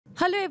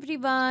Hello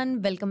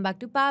everyone, welcome back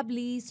to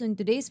Pabbly. So in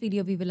today's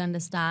video, we will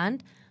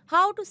understand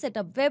how to set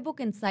up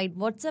Webhook inside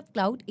WhatsApp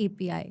Cloud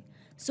API.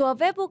 So a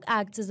Webhook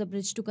acts as a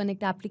bridge to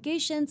connect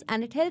applications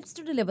and it helps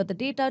to deliver the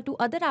data to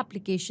other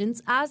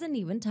applications as an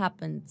event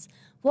happens.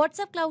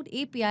 WhatsApp Cloud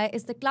API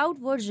is the cloud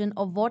version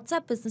of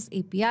WhatsApp Business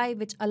API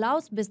which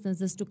allows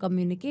businesses to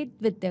communicate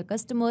with their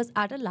customers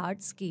at a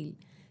large scale.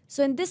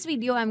 So in this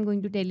video, I'm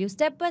going to tell you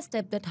step by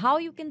step that how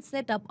you can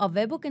set up a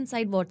webhook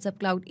inside WhatsApp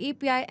Cloud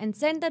API and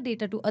send the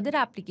data to other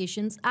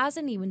applications as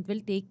an event will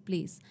take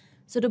place.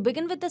 So to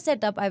begin with the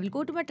setup, I will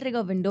go to my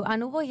trigger window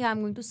and over here I'm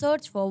going to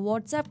search for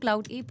WhatsApp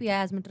Cloud API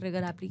as my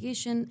trigger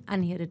application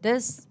and here it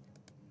is.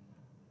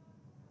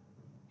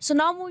 So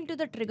now moving to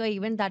the trigger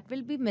event, that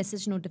will be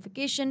message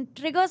notification.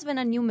 Triggers when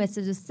a new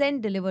message is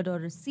sent, delivered or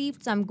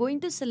received. So I'm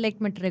going to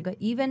select my trigger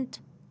event.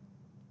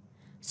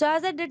 So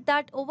as I did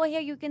that, over here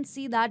you can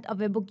see that a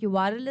webhook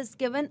URL is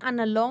given and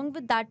along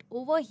with that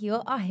over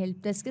here a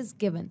help desk is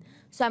given.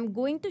 So I'm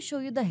going to show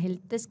you the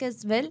help desk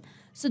as well.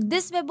 So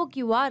this webhook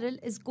URL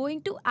is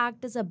going to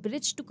act as a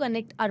bridge to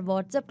connect our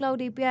WhatsApp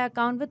Cloud API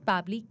account with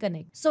Pabbly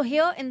Connect. So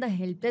here in the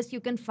help desk,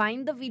 you can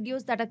find the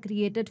videos that are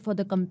created for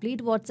the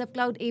complete WhatsApp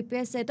Cloud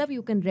API setup.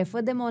 You can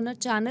refer them on our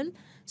channel.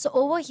 So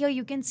over here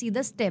you can see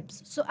the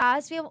steps. So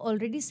as we have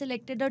already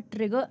selected a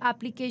trigger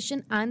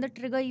application and the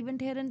trigger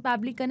event here in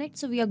Pabbly Connect,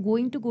 so we are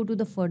going to go to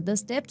the further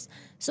steps.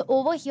 So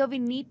over here we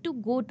need to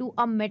go to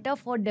a Meta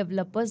for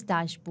Developers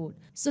dashboard.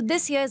 So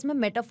this here is my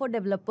Meta for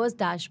Developers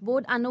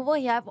dashboard and over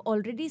here I've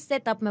already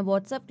set up my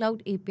WhatsApp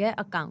Cloud API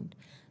account.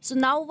 So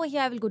now over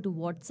here I will go to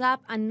WhatsApp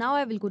and now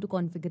I will go to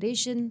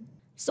configuration.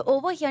 So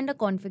over here under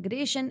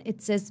configuration,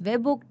 it says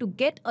webhook. To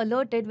get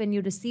alerted when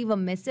you receive a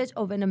message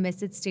or when a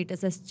message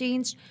status has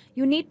changed,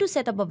 you need to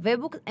set up a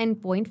webhook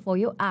endpoint for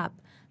your app.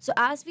 So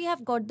as we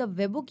have got the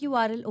webhook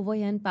URL over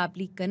here in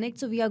Pabbly Connect,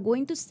 so we are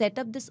going to set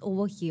up this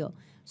over here.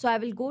 So I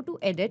will go to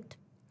edit.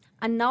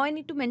 And now I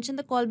need to mention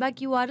the callback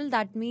URL,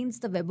 that means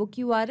the webhook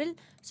URL.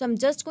 So I'm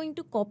just going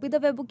to copy the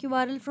webhook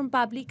URL from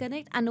Pabbly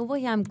Connect and over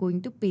here I'm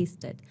going to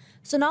paste it.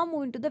 So now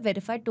moving to the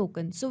verify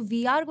token. So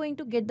we are going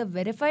to get the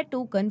verify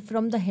token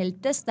from the help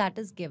desk that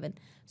is given.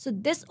 So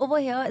this over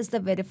here is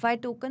the verify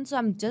token. So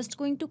I'm just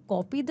going to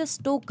copy this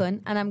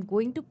token and I'm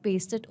going to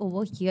paste it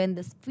over here in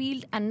this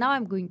field. And now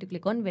I'm going to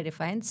click on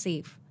verify and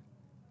save.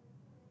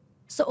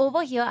 So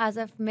over here, as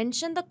I've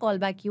mentioned the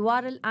callback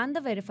URL and the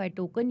verify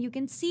token, you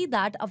can see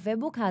that a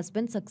webhook has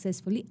been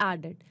successfully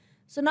added.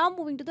 So now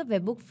moving to the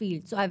webhook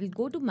field. So I will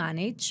go to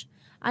manage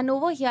and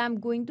over here I'm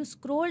going to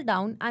scroll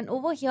down and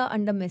over here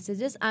under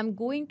messages, I'm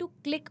going to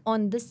click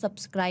on this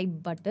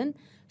subscribe button.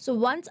 So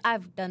once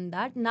I've done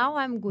that, now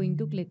I'm going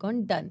to click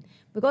on done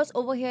because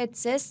over here it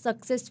says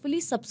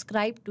successfully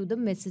subscribe to the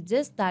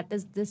messages, that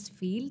is this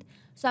field.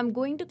 So I'm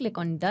going to click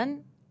on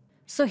done.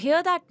 So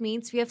here that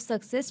means we have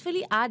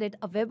successfully added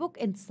a webhook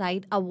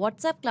inside a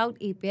WhatsApp Cloud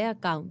API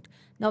account.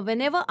 Now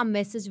whenever a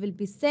message will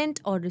be sent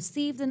or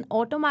received, then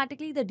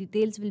automatically the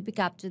details will be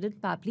captured in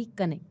Pabbly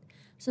Connect.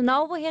 So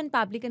now over here in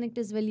Pabbly Connect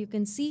as well, you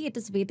can see it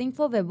is waiting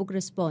for webhook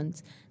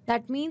response.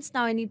 That means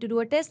now I need to do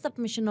a test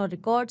submission or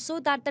record so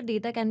that the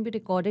data can be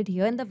recorded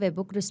here in the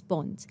webhook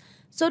response.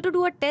 So to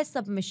do a test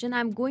submission,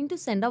 I'm going to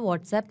send a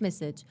WhatsApp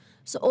message.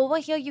 So over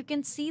here, you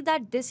can see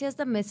that this is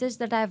the message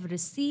that I have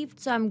received.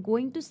 So I'm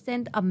going to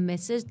send a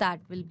message that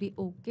will be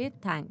okay,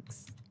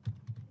 thanks.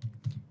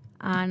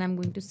 And I'm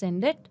going to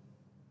send it.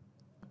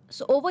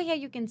 So over here,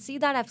 you can see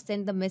that I've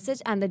sent the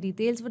message and the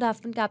details would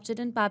have been captured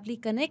in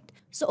Pabbly Connect.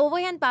 So over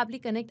here in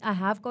Pabbly Connect, I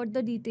have got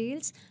the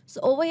details.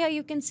 So over here,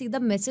 you can see the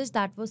message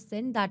that was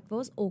sent, that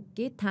was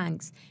okay,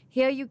 thanks.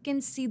 Here you can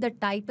see the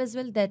type as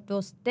well, that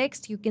was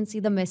text. You can see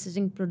the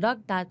messaging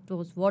product, that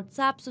was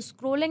WhatsApp. So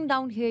scrolling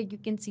down here, you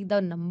can see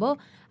the number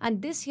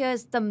and this here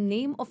is the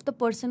name of the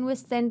person who has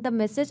sent the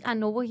message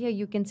and over here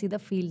you can see the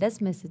field as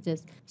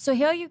messages. So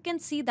here you can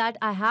see that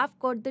I have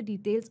got the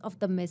details of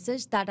the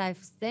message that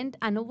I've sent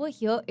and over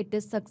here it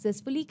is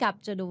successfully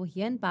captured over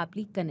here in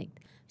Pabbly Connect.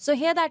 So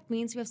here that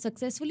means we have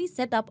successfully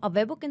set up a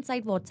webhook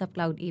inside WhatsApp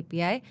Cloud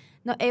API.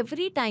 Now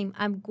every time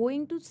I'm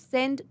going to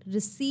send,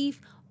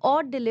 receive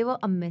or deliver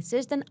a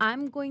message, then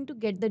I'm going to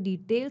get the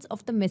details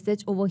of the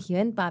message over here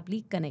in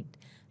Pabbly Connect.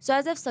 So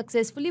as I've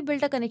successfully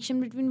built a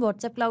connection between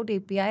WhatsApp Cloud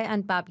API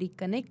and Pabbly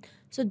Connect,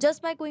 so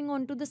just by going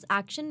on to this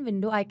action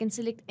window, I can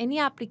select any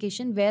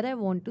application where I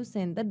want to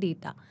send the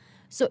data.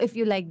 So if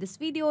you like this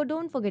video,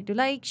 don't forget to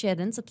like, share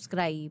and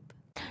subscribe.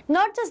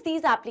 Not just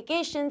these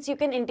applications, you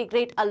can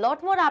integrate a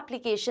lot more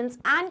applications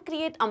and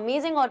create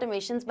amazing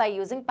automations by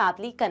using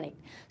Pabbly Connect.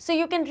 So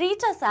you can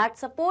reach us at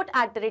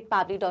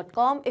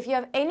support@pabbly.com. If you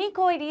have any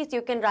queries,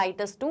 you can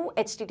write us to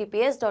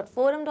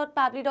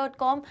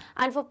https://forum.pabbly.com,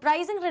 and for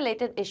pricing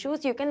related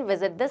issues, you can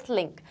visit this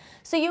link.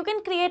 So you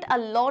can create a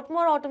lot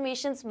more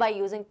automations by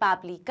using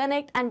Pabbly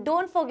Connect, and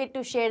don't forget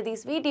to share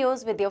these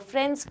videos with your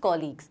friends,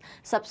 colleagues.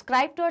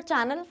 Subscribe to our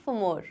channel for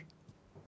more.